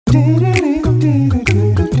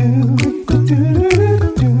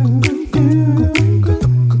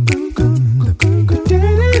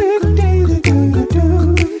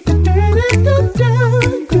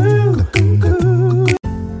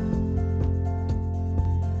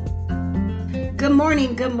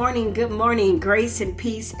Good morning, grace and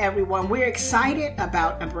peace, everyone. We're excited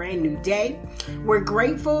about a brand new day. We're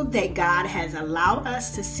grateful that God has allowed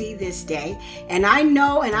us to see this day. And I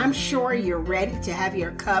know and I'm sure you're ready to have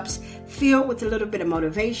your cups filled with a little bit of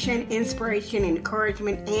motivation, inspiration,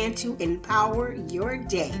 encouragement, and to empower your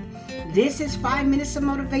day. This is 5 minutes of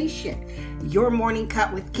motivation, your morning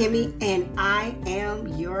cup with Kimmy, and I am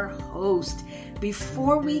your host.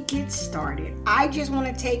 Before we get started, I just want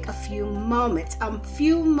to take a few moments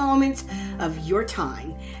of your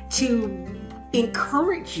time to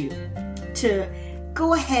encourage you to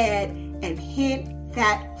go ahead and hit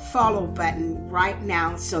that follow button right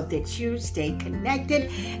now so that you stay connected,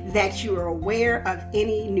 that you are aware of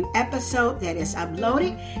any new episode that is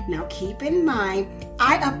uploaded. Now keep in mind,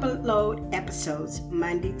 I upload episodes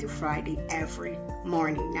Monday through Friday every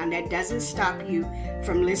morning. Now that doesn't stop you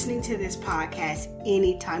from listening to this podcast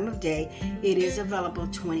any time of day. It is available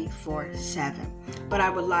 24/7. But I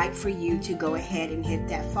would like for you to go ahead and hit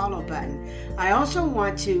that follow button. I also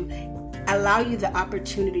want to allow you the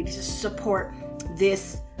opportunity to support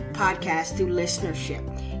this podcast through listenership.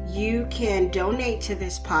 You can donate to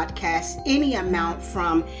this podcast any amount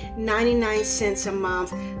from 99 cents a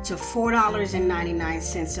month to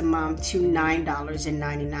 $4.99 a month to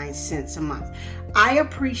 $9.99 a month. I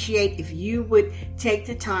appreciate if you would take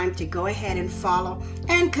the time to go ahead and follow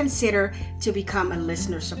and consider to become a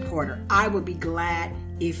listener supporter. I would be glad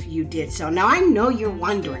if you did so. Now, I know you're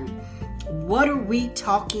wondering, what are we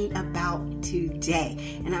talking about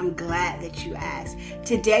today? And I'm glad that you asked.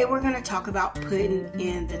 Today, we're going to talk about putting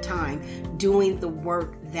in the time, doing the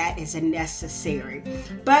work that is necessary.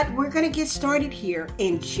 But we're going to get started here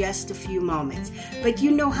in just a few moments. But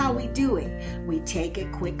you know how we do it. We take a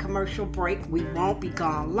quick commercial break. We won't be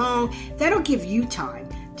gone long. That'll give you time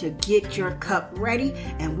to get your cup ready,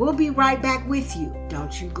 and we'll be right back with you.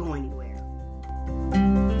 Don't you go anywhere.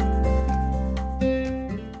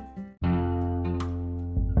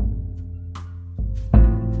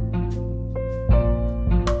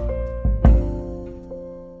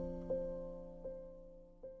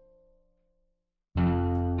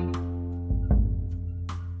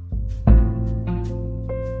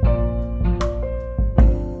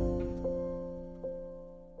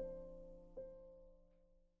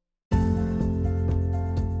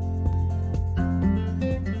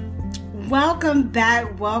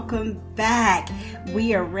 Welcome back.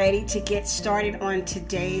 We are ready to get started on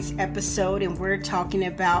today's episode, and we're talking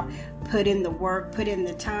about put in the work, put in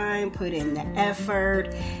the time, put in the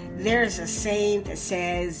effort. There's a saying that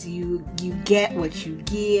says you get what you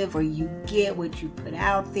give, or you get what you put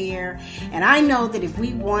out there. And I know that if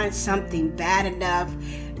we want something bad enough,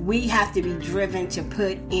 we have to be driven to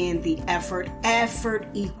put in the effort. Effort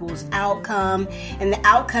equals outcome, and the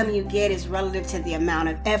outcome you get is relative to the amount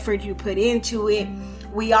of effort you put into it.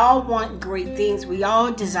 We all want great things. We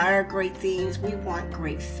all desire great things. We want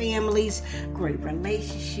great families, great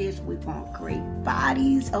relationships. We want great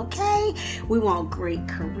bodies, okay? We want great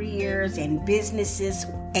careers and businesses,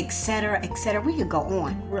 etc., etc. We could go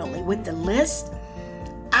on, really, with the list.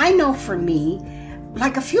 I know for me,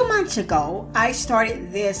 like a few months ago, I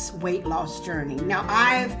started this weight loss journey. Now,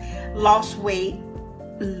 I've lost weight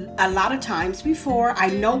a lot of times before. I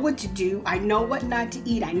know what to do. I know what not to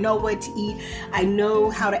eat. I know what to eat. I know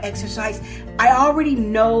how to exercise. I already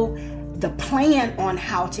know the plan on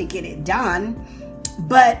how to get it done.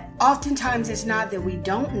 But oftentimes it's not that we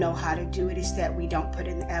don't know how to do it. It's that we don't put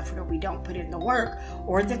in the effort, or we don't put in the work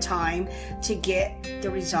or the time to get the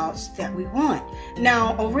results that we want.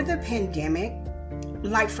 Now, over the pandemic,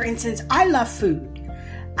 like for instance, I love food.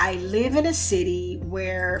 I live in a city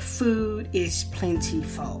where food is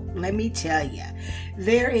plentiful. Let me tell you,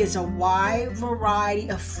 there is a wide variety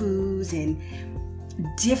of foods and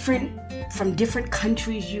from different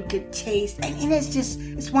countries you could taste. And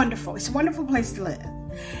it's wonderful. It's a wonderful place to live.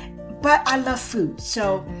 But I love food.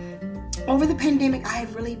 So over the pandemic, I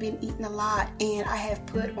have really been eating a lot, and I have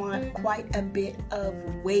put on quite a bit of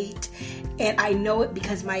weight. And I know it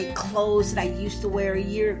because my clothes that I used to wear a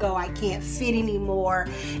year ago, I can't fit anymore.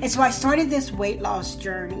 And so I started this weight loss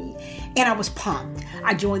journey, and I was pumped.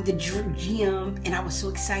 I joined the gym, and I was so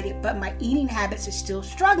excited, but my eating habits are still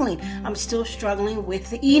struggling. I'm still struggling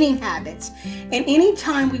with the eating habits. And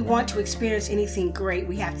anytime we want to experience anything great,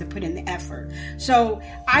 we have to put in the effort. So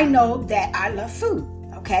I know that I love food.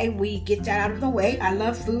 Okay, we get that out of the way. I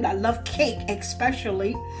love food. I love cake,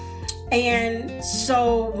 especially. And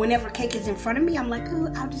so whenever cake is in front of me, I'm like, ooh,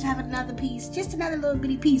 I'll just have another piece, just another little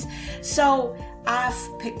bitty piece. So I've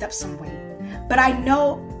picked up some weight. But I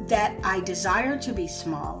know that I desire to be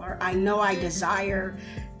smaller. I know I desire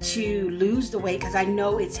to lose the weight because I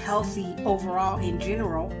know it's healthy overall in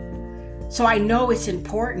general. So I know it's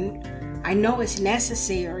important. I know it's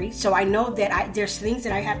necessary. So I know that there's things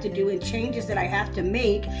that I have to do and changes that I have to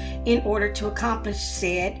make in order to accomplish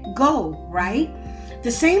said goal, right?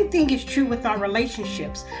 The same thing is true with our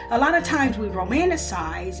relationships. A lot of times we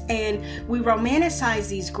romanticize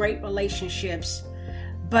these great relationships,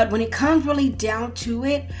 but when it comes really down to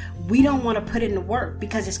it, we don't want to put in the work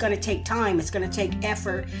because it's going to take time, it's going to take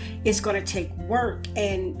effort, it's going to take work,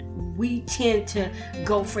 and we tend to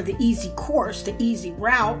go for the easy course, the easy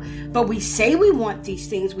route. But we say we want these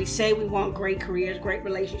things. We say we want great careers, great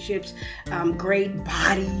relationships, great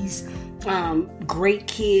bodies, great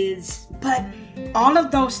kids. But all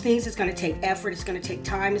of those things is going to take effort. It's going to take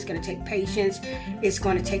time. It's going to take patience. It's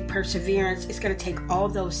going to take perseverance. It's going to take all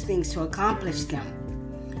those things to accomplish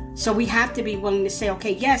them. So we have to be willing to say,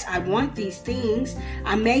 okay, yes, I want these things.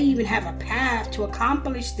 I may even have a path to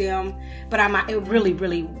accomplish them, but I'm not really,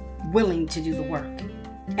 really willing to do the work.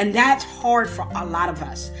 And that's hard for a lot of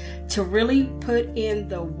us, to really put in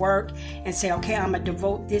the work and say, okay, I'm going to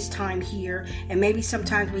devote this time here. And maybe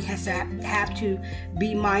sometimes we have to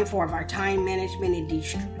be mindful of our time management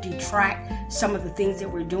and detract some of the things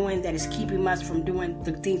that we're doing that is keeping us from doing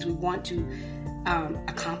the things we want to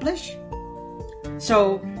accomplish.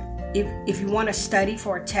 So if you want to study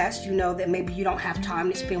for a test, you know that maybe you don't have time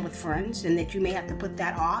to spend with friends and that you may have to put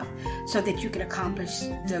that off so that you can accomplish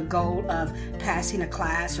the goal of passing a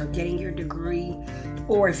class or getting your degree.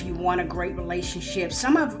 Or if you want a great relationship,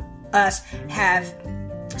 some of us have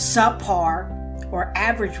subpar or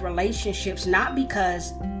average relationships, not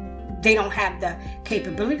because they don't have the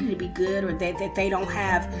capability to be good or that they don't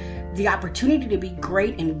have the opportunity to be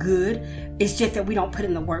great and good. It's just that we don't put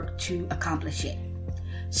in the work to accomplish it.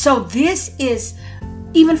 So this is,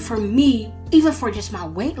 even for me, even for just my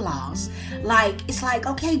weight loss, it's like,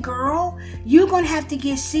 okay, girl, you're going to have to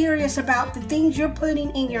get serious about the things you're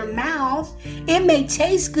putting in your mouth. It may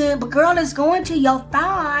taste good, but girl, it's going to your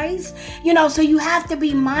thighs, so you have to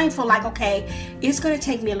be mindful, like, okay, it's going to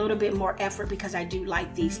take me a little bit more effort because I do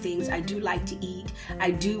like these things. I do like to eat.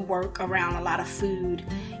 I do work around a lot of food.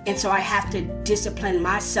 And so I have to discipline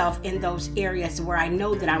myself in those areas where I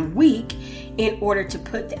know that I'm weak in order to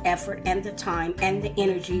put the effort and the time and the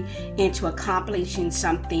energy into accomplishing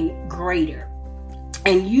something greater.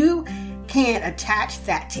 And you can't attach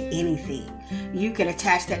that to anything. You can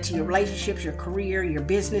attach that to your relationships, your career, your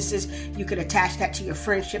businesses. You could attach that to your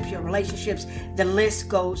friendships, your relationships. The list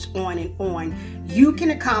goes on and on. You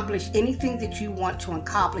can accomplish anything that you want to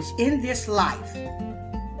accomplish in this life.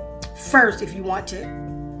 First, if you want to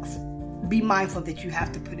be mindful that you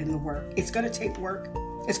have to put in the work. It's going to take work.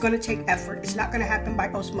 It's going to take effort. It's not going to happen by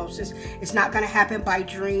osmosis. It's not going to happen by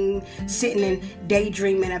sitting and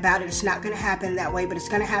daydreaming about it. It's not going to happen that way, but it's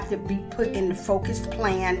going to have to be put in the focused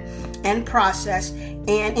plan and process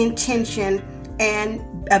and intention and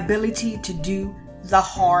ability to do the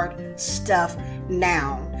hard stuff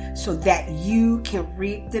now so that you can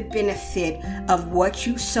reap the benefit of what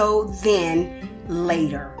you sow then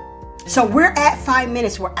later. So we're at 5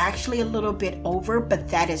 minutes. We're actually a little bit over, but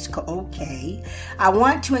that is okay. I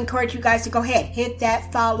want to encourage you guys to go ahead, hit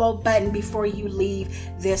that follow button before you leave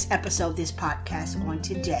this episode, this podcast on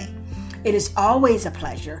today. It is always a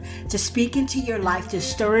pleasure to speak into your life, to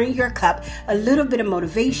stir in your cup a little bit of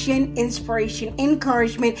motivation, inspiration,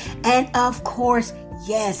 encouragement, and of course,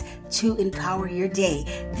 yes, to empower your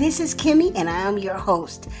day. This is Kimmy, and I am your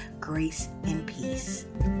host. Grace and peace.